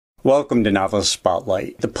Welcome to Novelist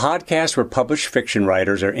Spotlight, the podcast where published fiction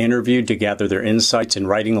writers are interviewed to gather their insights and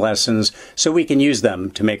writing lessons so we can use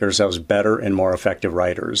them to make ourselves better and more effective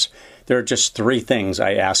writers. There are just 3 things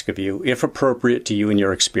I ask of you, if appropriate to you and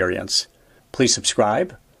your experience. Please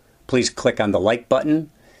subscribe, please click on the like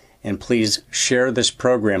button, and please share this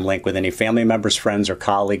program link with any family members, friends, or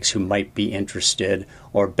colleagues who might be interested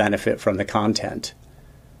or benefit from the content.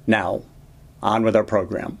 Now, on with our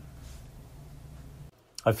program.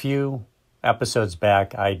 A few episodes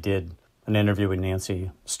back, I did an interview with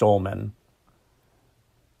Nancy Stohlman,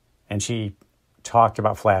 and she talked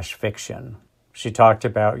about flash fiction. She talked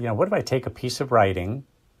about, what if I take a piece of writing,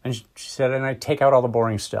 and she said, and I take out all the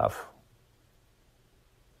boring stuff.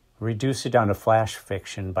 Reduce it down to flash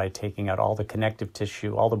fiction by taking out all the connective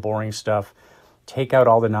tissue, all the boring stuff, take out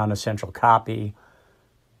all the non-essential copy.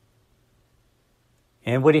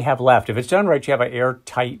 And what do you have left? If it's done right, you have an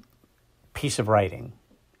airtight piece of writing.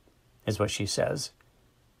 Is what she says.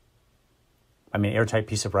 I mean, airtight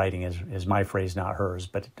piece of writing is my phrase, not hers,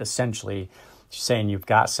 but essentially she's saying you've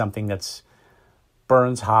got something that's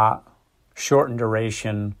burns hot, short in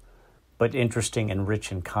duration, but interesting and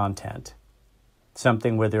rich in content.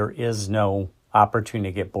 Something where there is no opportunity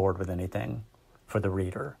to get bored with anything for the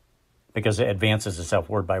reader because it advances itself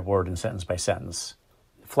word by word and sentence by sentence.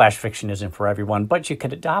 Flash fiction isn't for everyone, but you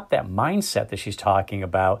could adopt that mindset that she's talking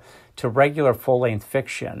about to regular full-length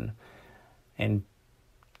fiction and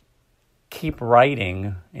keep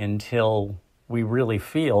writing until we really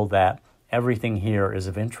feel that everything here is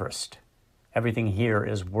of interest. Everything here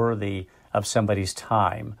is worthy of somebody's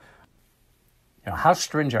time. How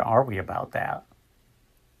stringent are we about that?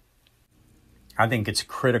 I think it's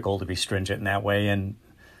critical to be stringent in that way. And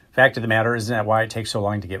fact of the matter, isn't that why it takes so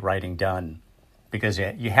long to get writing done? Because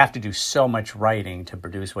you have to do so much writing to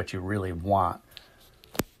produce what you really want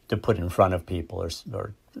to put in front of people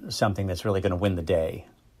or something that's really going to win the day.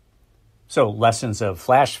 So lessons of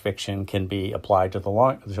flash fiction can be applied to the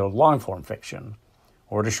long form fiction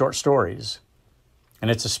or to short stories.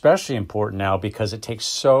 And it's especially important now because it takes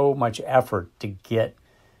so much effort to get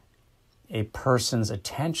a person's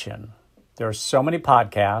attention. There are so many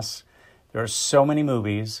podcasts, there are so many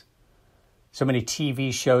movies, so many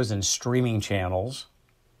TV shows and streaming channels.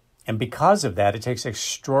 And because of that, it takes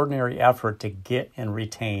extraordinary effort to get and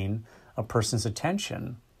retain a person's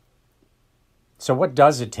attention. So what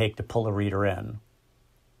does it take to pull a reader in?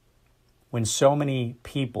 When so many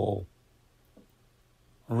people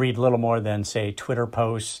read little more than, say, Twitter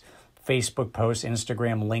posts, Facebook posts,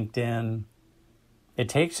 Instagram, LinkedIn, it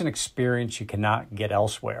takes an experience you cannot get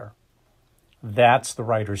elsewhere. That's the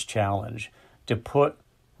writer's challenge, to put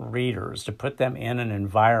readers, to put them in an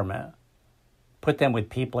environment, put them with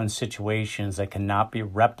people in situations that cannot be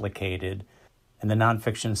replicated in the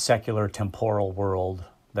nonfiction secular temporal world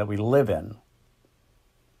that we live in.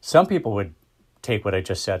 Some people would take what I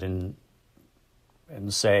just said and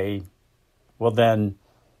say, well, then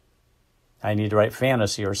I need to write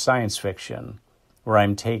fantasy or science fiction, where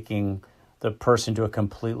I'm taking the person to a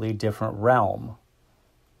completely different realm.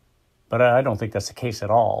 But I don't think that's the case at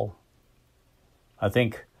all. I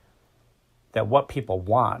think that what people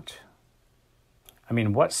want,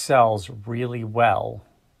 what sells really well,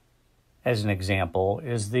 as an example,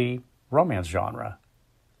 is the romance genre,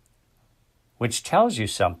 which tells you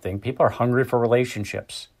something. People are hungry for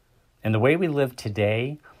relationships. And the way we live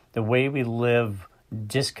today, the way we live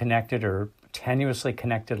disconnected or tenuously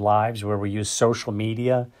connected lives where we use social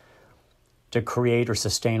media to create or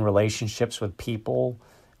sustain relationships with people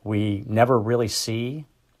we never really see,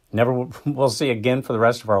 never will see again for the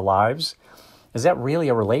rest of our lives, is that really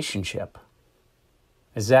a relationship?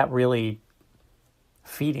 Is that really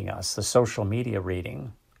feeding us, the social media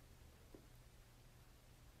reading?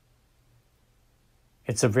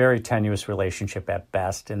 It's a very tenuous relationship at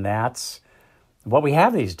best, and that's what we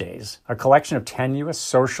have these days, a collection of tenuous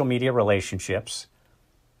social media relationships,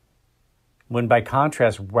 when by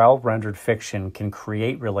contrast, well-rendered fiction can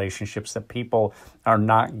create relationships that people are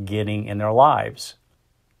not getting in their lives,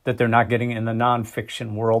 that they're not getting in the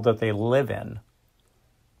nonfiction world that they live in.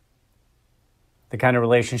 The kind of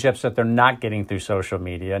relationships that they're not getting through social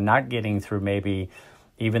media, not getting through maybe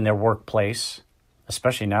even their workplace,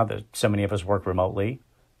 especially now that so many of us work remotely.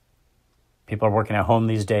 People are working at home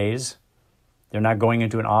these days. They're not going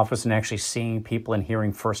into an office and actually seeing people and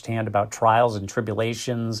hearing firsthand about trials and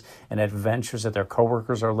tribulations and adventures that their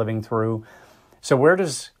coworkers are living through. So where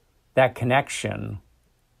does that connection,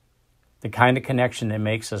 the kind of connection that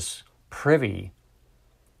makes us privy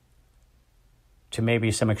to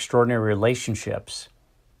maybe some extraordinary relationships,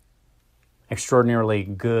 extraordinarily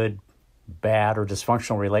good, bad, or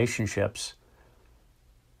dysfunctional relationships,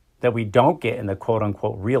 that we don't get in the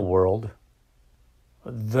quote-unquote real world,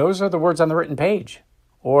 those are the words on the written page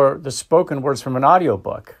or the spoken words from an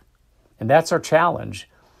audiobook. And that's our challenge.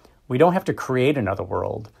 We don't have to create another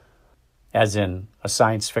world, as in a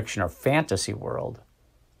science fiction or fantasy world.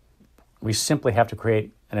 We simply have to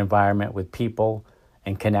create an environment with people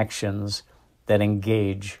and connections that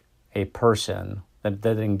engage a person, that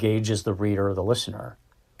engages the reader or the listener,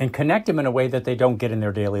 and connect them in a way that they don't get in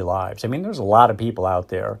their daily lives. I mean, there's a lot of people out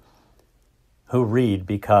there who read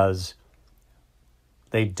because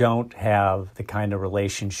they don't have the kind of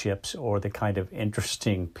relationships or the kind of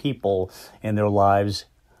interesting people in their lives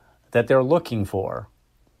that they're looking for.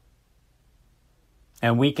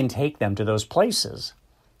 And we can take them to those places.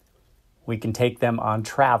 We can take them on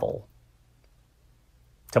travel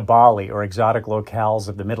to Bali or exotic locales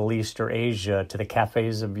of the Middle East or Asia, to the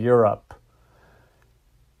cafes of Europe.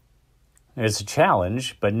 It's a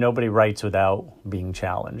challenge, but nobody writes without being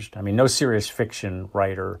challenged. I mean, no serious fiction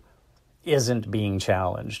writer isn't being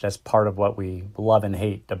challenged. That's part of what we love and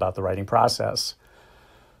hate about the writing process.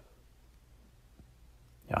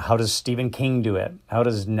 You know, how does Stephen King do it? How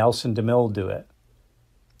does Nelson DeMille do it?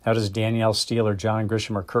 How does Danielle Steele or John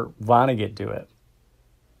Grisham or Kurt Vonnegut do it?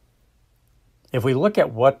 If we look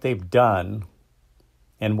at what they've done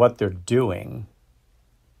and what they're doing,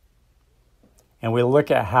 and we look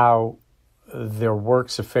at how their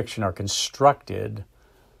works of fiction are constructed,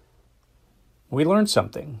 we learn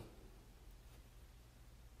something.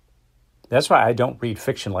 That's why I don't read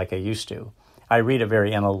fiction like I used to. I read it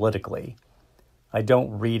very analytically. I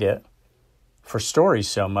don't read it for stories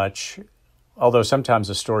so much, although sometimes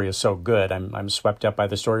the story is so good, I'm swept up by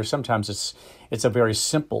the story. Sometimes it's a very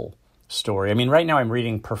simple story. I mean, right now I'm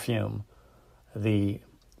reading Perfume, the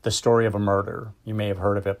story of a murder. You may have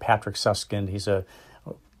heard of it. Patrick Suskind, he's a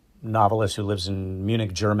novelist who lives in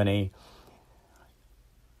Munich, Germany.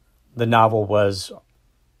 The novel was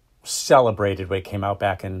celebrated when it came out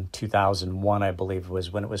back in 2001, I believe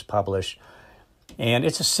was when it was published. And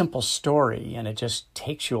it's a simple story, and it just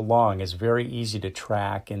takes you along. It's very easy to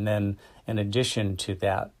track. And then in addition to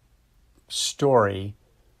that story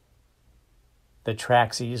that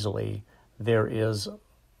tracks easily, there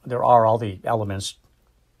are all the elements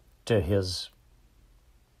to his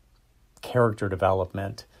character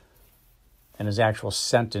development and his actual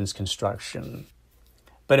sentence construction.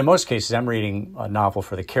 But in most cases, I'm reading a novel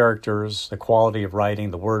for the characters, the quality of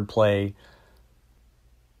writing, the wordplay.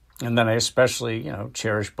 And then I especially,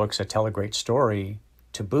 cherish books that tell a great story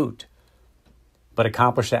to boot, but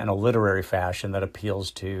accomplish that in a literary fashion that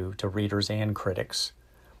appeals to readers and critics.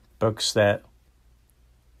 Books that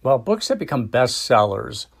become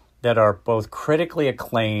bestsellers that are both critically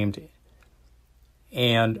acclaimed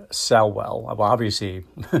and sell well. Well, obviously,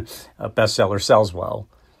 a bestseller sells well,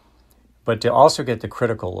 but to also get the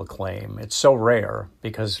critical acclaim, it's so rare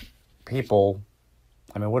because people,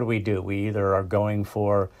 what do? We either are going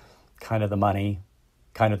for kind of the money,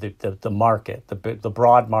 kind of the market, the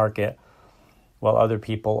broad market, while other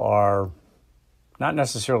people are not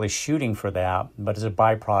necessarily shooting for that, but as a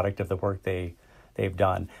byproduct of the work they've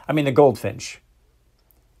done. The Goldfinch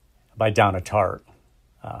by Donna Tartt,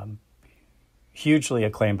 hugely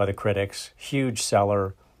acclaimed by the critics, huge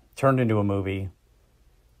seller, turned into a movie.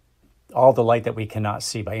 All the Light That We Cannot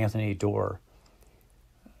See by Anthony Doerr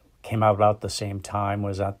came out about the same time,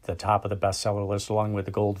 was at the top of the bestseller list along with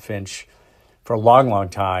The Goldfinch for a long, long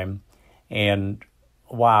time. And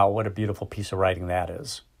wow, what a beautiful piece of writing that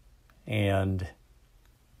is. And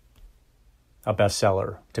a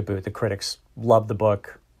bestseller to boot. The critics love the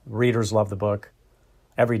book. Readers love the book.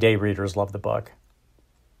 Everyday readers love the book.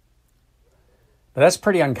 But that's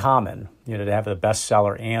pretty uncommon, to have a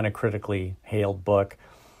bestseller and a critically hailed book.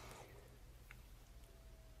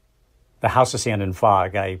 The House of Sand and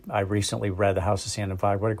Fog. I recently read The House of Sand and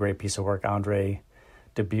Fog. What a great piece of work. Andre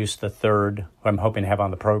Dubus III, who I'm hoping to have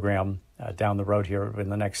on the program down the road here in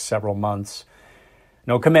the next several months.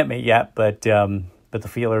 No commitment yet, but the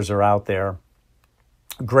feelers are out there.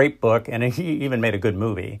 Great book, and he even made a good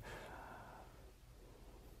movie.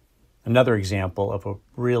 Another example of a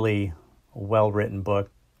really well-written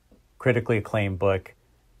book, critically acclaimed book,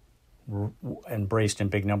 embraced in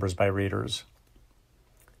big numbers by readers.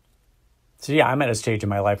 So I'm at a stage in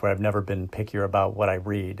my life where I've never been pickier about what I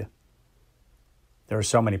read. There are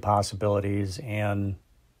so many possibilities, and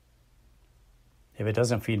if it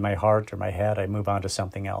doesn't feed my heart or my head, I move on to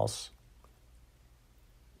something else.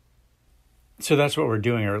 So that's what we're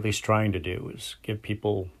doing, or at least trying to do, is give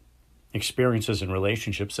people experiences and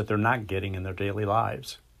relationships that they're not getting in their daily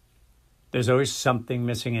lives. There's always something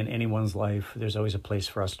missing in anyone's life. There's always a place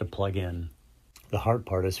for us to plug in. The hard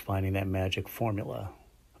part is finding that magic formula,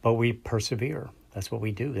 But we persevere. That's what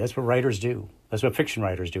we do. That's what writers do. That's what fiction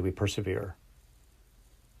writers do. We persevere.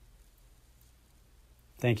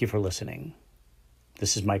 Thank you for listening.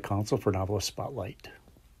 This is my counsel for Novelist Spotlight.